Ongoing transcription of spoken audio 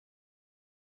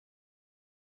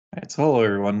So hello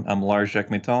everyone, I'm Lars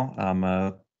Jacques-Metton. I'm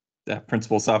a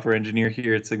principal software engineer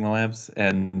here at Sigma Labs,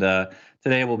 and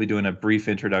today we'll be doing a brief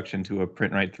introduction to a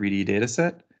PrintRite3D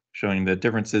dataset, showing the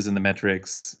differences in the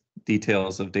metrics,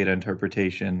 details of data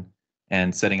interpretation,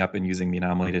 and setting up and using the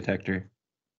Anomaly Detector.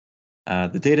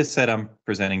 The dataset I'm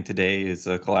presenting today is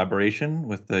a collaboration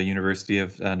with the University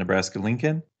of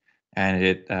Nebraska-Lincoln, and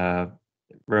it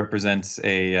represents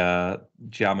a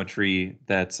geometry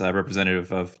that's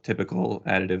representative of typical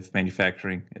additive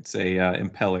manufacturing. It's a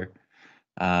impeller.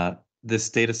 This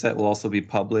data set will also be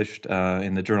published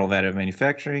in the Journal of Additive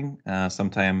Manufacturing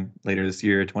sometime later this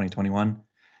year, 2021.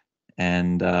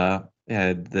 And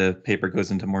the paper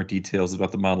goes into more details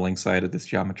about the modeling side of this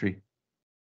geometry.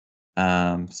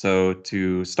 So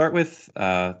to start with,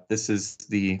 this is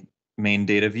the main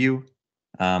data view.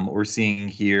 What we're seeing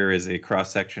here is a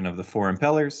cross-section of the four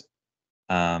impellers.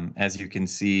 As you can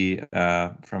see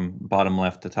from bottom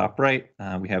left to top right,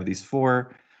 we have these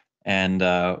four, and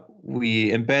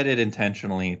we embedded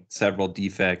intentionally several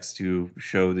defects to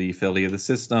show the fidelity of the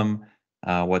system,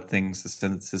 what things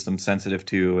the system's sensitive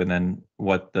to, and then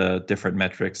what the different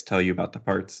metrics tell you about the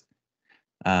parts.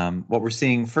 What we're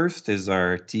seeing first is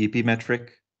our TEP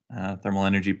metric, thermal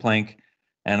energy Planck.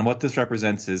 And what this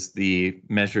represents is the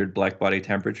measured black body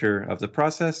temperature of the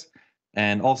process,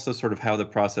 and also sort of how the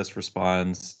process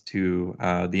responds to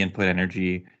the input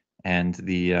energy and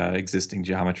the existing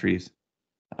geometries.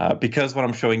 Because what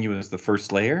I'm showing you is the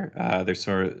first layer, there's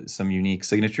sort of some unique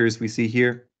signatures we see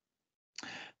here.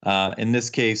 In this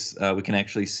case, we can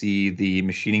actually see the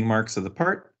machining marks of the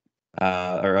part,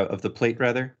 or of the plate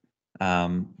rather.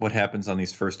 What happens on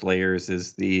these first layers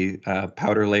is the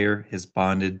powder layer is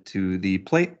bonded to the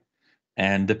plate,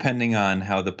 and depending on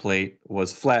how the plate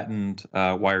was flattened,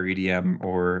 wire EDM,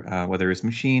 or whether it's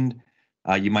machined,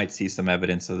 you might see some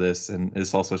evidence of this, and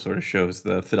this also sort of shows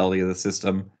the fidelity of the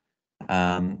system.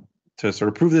 To sort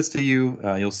of prove this to you,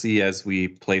 you'll see as we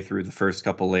play through the first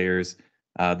couple layers,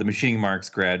 the machining marks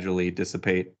gradually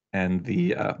dissipate and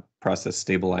the process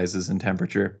stabilizes in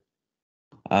temperature.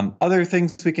 Other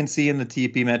things we can see in the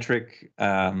TEP metric,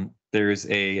 there's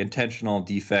a intentional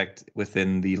defect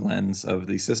within the lens of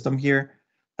the system here.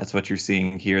 That's what you're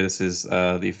seeing here. This is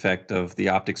the effect of the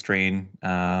optic strain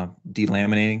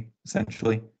delaminating,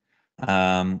 essentially.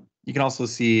 You can also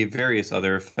see various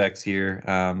other effects here.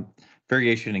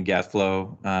 Variation in gas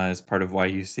flow is part of why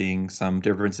you're seeing some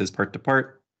differences part to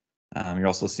part. You're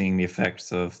also seeing the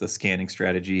effects of the scanning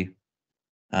strategy.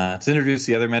 To introduce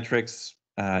the other metrics,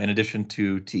 in addition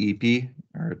to TEP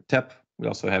or TEP, we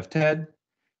also have TED,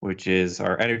 which is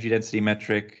our energy density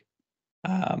metric.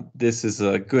 This is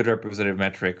a good representative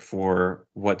metric for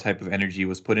what type of energy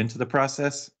was put into the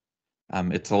process.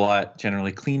 It's a lot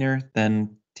generally cleaner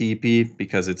than TEP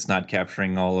because it's not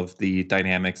capturing all of the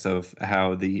dynamics of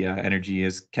how the energy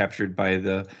is captured by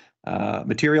the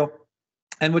material.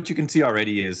 And what you can see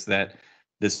already is that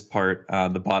this part,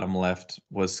 the bottom left,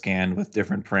 was scanned with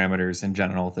different parameters in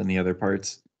general than the other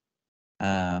parts.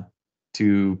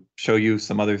 To show you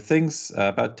some other things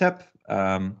about TEP,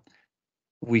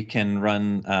 we can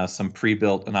run some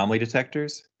pre-built anomaly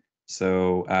detectors.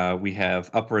 So we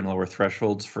have upper and lower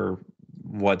thresholds for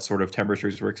what sort of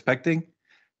temperatures we're expecting.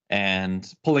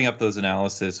 And pulling up those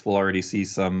analysis, we'll already see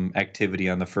some activity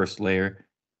on the first layer.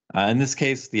 In this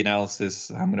case, the analysis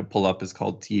I'm going to pull up is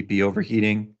called TEP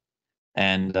overheating.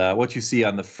 And what you see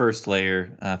on the first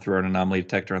layer through our anomaly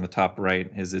detector on the top right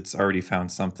is it's already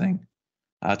found something.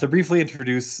 To briefly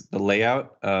introduce the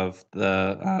layout of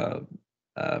the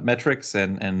metrics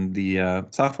and the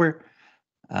software,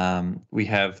 we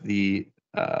have the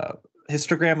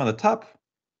histogram on the top.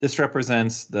 This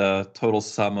represents the total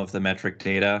sum of the metric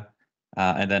data,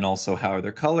 and then also how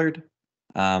they're colored.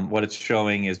 What it's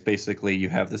showing is basically you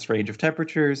have this range of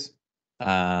temperatures.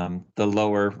 The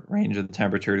lower range of the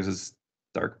temperatures is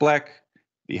dark black.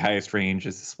 The highest range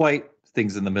is this white.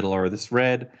 Things in the middle are this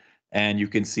red. And you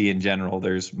can see in general,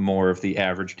 there's more of the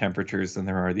average temperatures than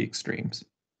there are the extremes.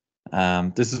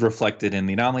 This is reflected in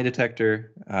the anomaly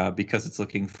detector because it's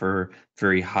looking for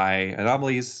very high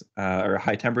anomalies or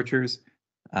high temperatures,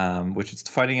 which it's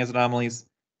defining as anomalies.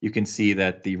 You can see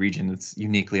that the region that's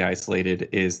uniquely isolated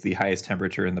is the highest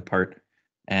temperature in the part.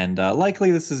 And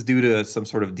likely this is due to some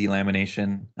sort of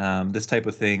delamination. This type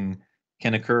of thing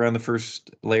can occur on the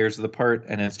first layers of the part,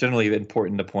 and it's generally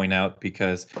important to point out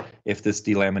because if this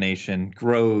delamination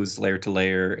grows layer to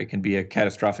layer, it can be a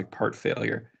catastrophic part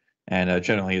failure. And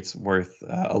generally it's worth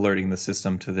alerting the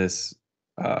system to this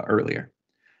earlier.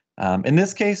 In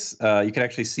this case, you can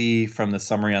actually see from the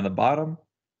summary on the bottom,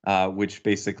 which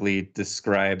basically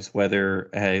describes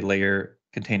whether a layer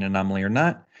contained an anomaly or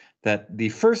not. that the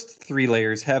first 3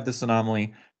 layers have this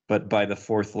anomaly, but by the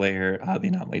 4th layer, the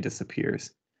anomaly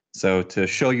disappears. So to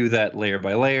show you that layer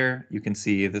by layer, you can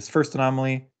see this first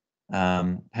anomaly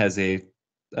has a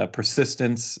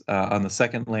persistence on the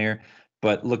 2nd layer,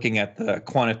 but looking at the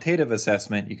quantitative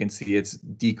assessment, you can see it's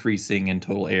decreasing in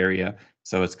total area.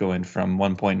 So it's going from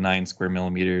 1.9 square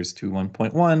millimeters to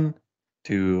 1.1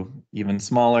 to even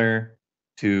smaller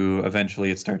to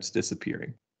eventually it starts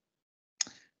disappearing.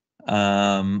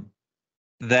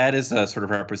 That is a sort of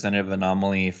representative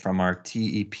anomaly from our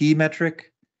TEP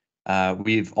metric.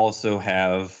 We've also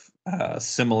have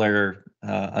similar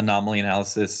anomaly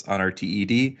analysis on our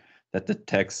TED that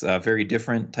detects very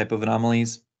different type of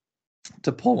anomalies.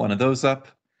 To pull one of those up,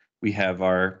 we have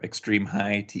our extreme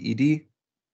high TED.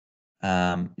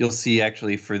 You'll see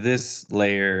actually for this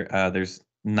layer, there's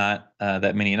not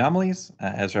that many anomalies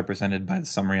as represented by the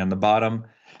summary on the bottom,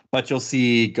 but you'll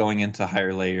see going into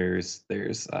higher layers,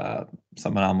 there's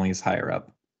some anomalies higher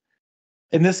up.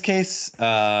 In this case,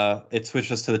 it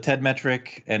switched us to the TED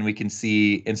metric, and we can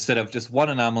see instead of just one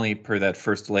anomaly per that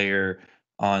first layer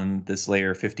on this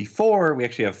layer 54, we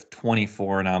actually have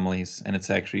 24 anomalies, and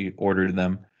it's actually ordered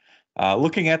them.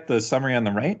 Looking at the summary on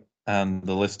the right,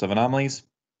 the list of anomalies,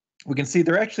 we can see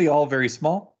they're actually all very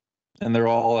small, and they're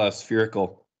all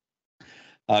spherical.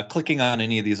 Clicking on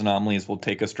any of these anomalies will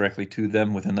take us directly to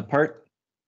them within the part,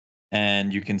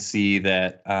 and you can see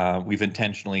that we've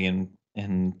intentionally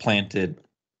implanted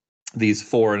these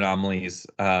 4 anomalies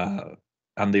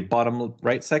on the bottom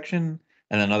right section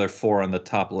and another 4 on the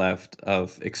top left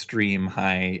of extreme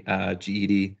high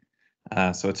GED.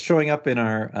 So it's showing up in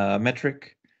our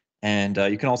metric, and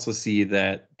you can also see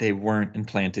that they weren't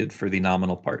implanted for the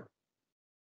nominal part.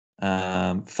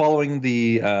 Following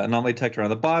the anomaly detector on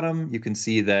the bottom, you can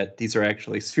see that these are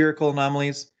actually spherical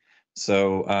anomalies.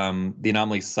 So the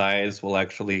anomaly size will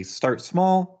actually start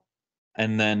small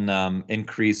and then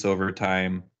increase over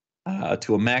time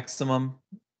to a maximum,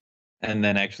 and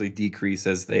then actually decrease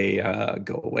as they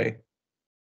go away.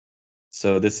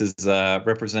 So this is a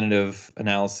representative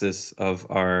analysis of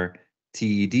our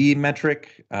TED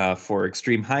metric for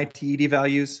extreme high TED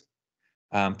values.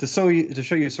 To show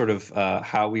you sort of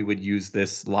how we would use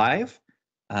this live,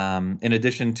 in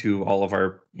addition to all of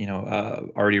our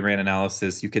already ran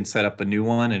analysis, you can set up a new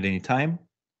one at any time.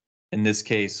 In this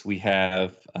case, we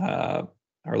have our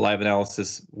live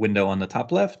analysis window on the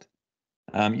top left.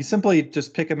 You simply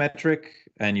just pick a metric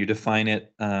and you define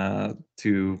it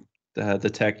to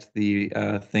detect the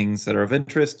things that are of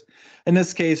interest. In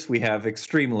this case, we have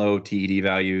extreme low TED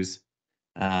values.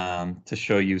 To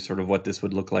show you sort of what this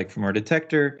would look like from our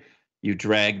detector. You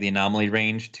drag the anomaly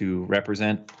range to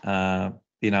represent the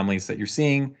anomalies that you're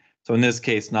seeing. So in this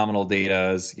case, nominal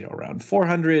data is around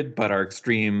 400, but our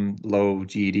extreme low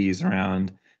GED is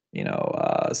around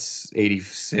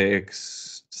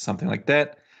 86, something like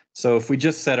that. So if we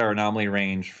just set our anomaly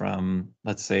range from,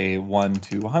 let's say, 1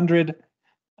 to 100,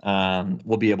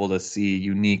 we'll be able to see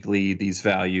uniquely these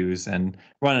values and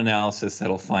run analysis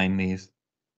that'll find these.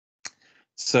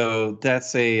 So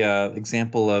that's a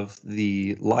example of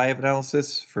the live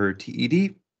analysis for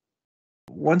TED.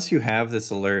 Once you have this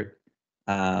alert,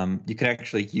 you can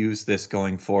actually use this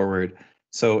going forward.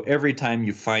 So every time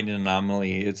you find an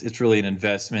anomaly, it's really an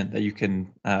investment that you can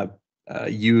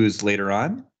use later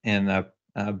on in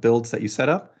builds that you set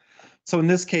up. So in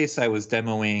this case, I was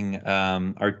demoing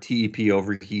our TEP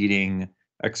overheating,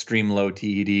 extreme low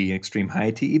TED, extreme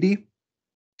high TED.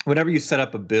 Whenever you set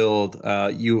up a build,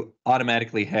 you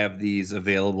automatically have these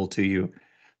available to you.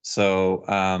 So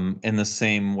in the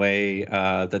same way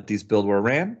that these builds were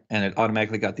ran and it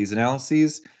automatically got these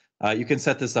analyses, you can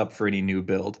set this up for any new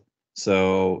build.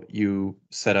 So you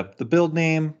set up the build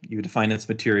name, you define its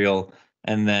material,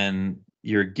 and then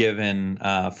you're given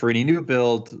for any new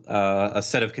build a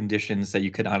set of conditions that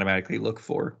you can automatically look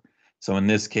for. So in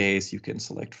this case, you can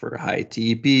select for high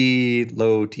TEP,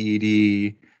 low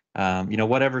TED,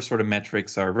 whatever sort of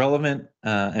metrics are relevant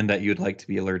and that you'd like to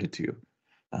be alerted to.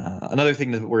 Another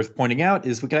thing that's worth pointing out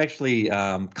is we can actually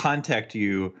contact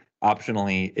you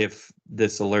optionally if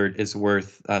this alert is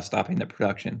worth stopping the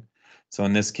production. So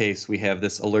in this case, we have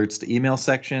this alerts to email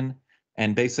section.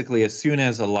 And basically, as soon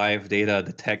as a live data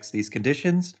detects these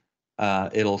conditions,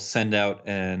 it'll send out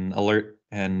an alert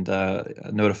and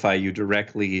notify you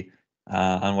directly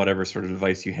on whatever sort of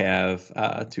device you have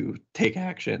to take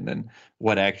action and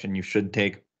what action you should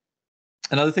take.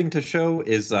 Another thing to show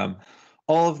is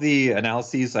all of the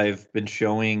analyses I've been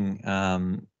showing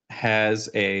has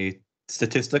a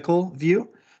statistical view.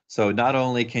 So not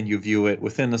only can you view it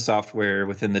within the software,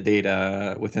 within the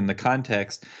data, within the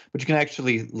context, but you can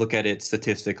actually look at it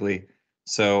statistically.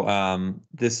 So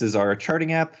this is our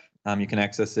charting app. You can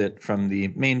access it from the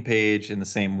main page in the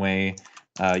same way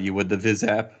you would the Viz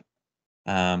app.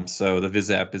 So the Viz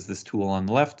app is this tool on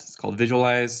the left. It's called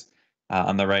Visualize.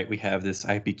 On the right, we have this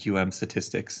IPQM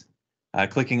statistics.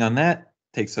 Clicking on that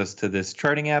takes us to this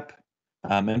charting app.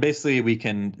 And basically, we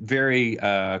can very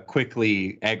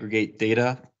quickly aggregate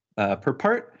data per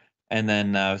part and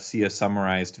then see a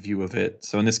summarized view of it.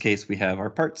 So in this case, we have our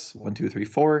parts, 1, 2, 3,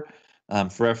 4.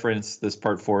 For reference, this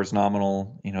part 4 is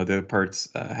nominal. The other parts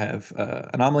have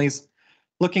anomalies.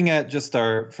 Looking at just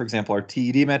for example, our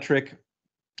TED metric,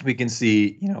 we can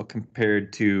see,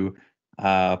 compared to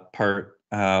part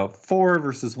 4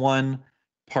 versus 1,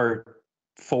 part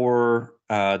 4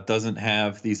 doesn't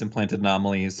have these implanted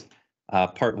anomalies.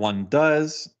 Part 1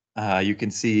 does. You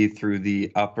can see through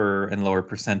the upper and lower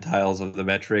percentiles of the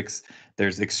metrics,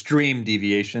 there's extreme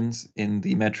deviations in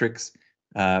the metrics,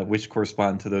 which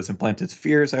correspond to those implanted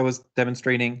spheres I was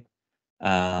demonstrating.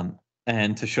 And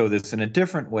to show this in a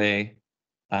different way,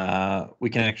 we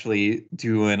can actually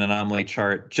do an anomaly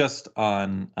chart just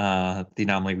on the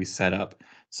anomaly we set up.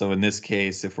 So in this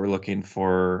case, if we're looking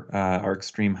for our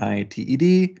extreme high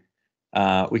TED,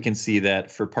 we can see that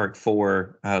for part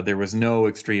 4, there was no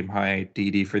extreme high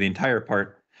TED for the entire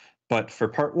part. But for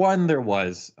part 1, there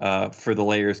was for the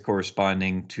layers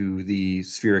corresponding to the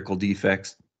spherical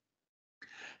defects.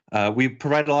 We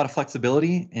provide a lot of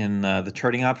flexibility in the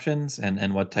charting options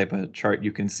and what type of chart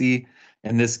you can see.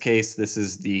 In this case, this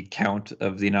is the count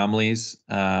of the anomalies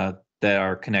that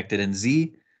are connected in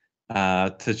Z.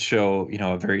 To show,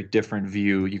 a very different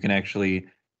view, you can actually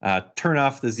turn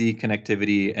off the Z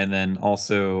connectivity and then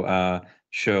also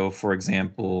show, for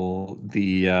example,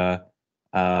 the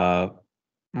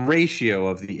ratio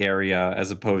of the area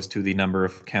as opposed to the number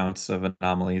of counts of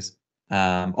anomalies.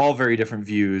 All very different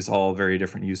views, all very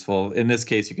different useful. In this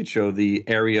case, you could show the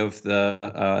area of the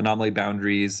anomaly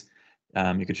boundaries.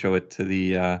 You could show it to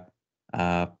the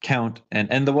count.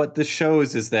 And what this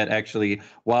shows is that actually,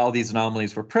 while these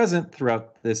anomalies were present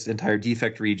throughout this entire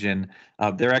defect region,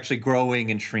 they're actually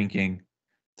growing and shrinking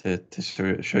to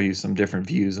show you some different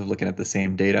views of looking at the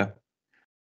same data.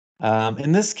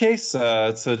 In this case,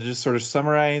 so to just sort of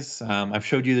summarize, I've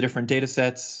showed you the different data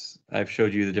sets. I've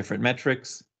showed you the different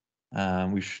metrics.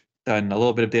 We've done a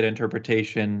little bit of data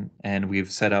interpretation, and we've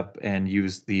set up and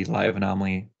used the live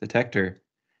anomaly detector.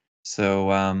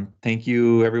 So thank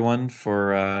you, everyone,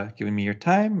 for giving me your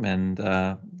time and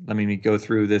letting me go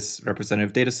through this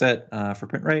representative data set for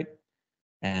PrintRite.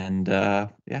 And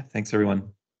yeah, thanks,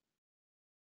 everyone.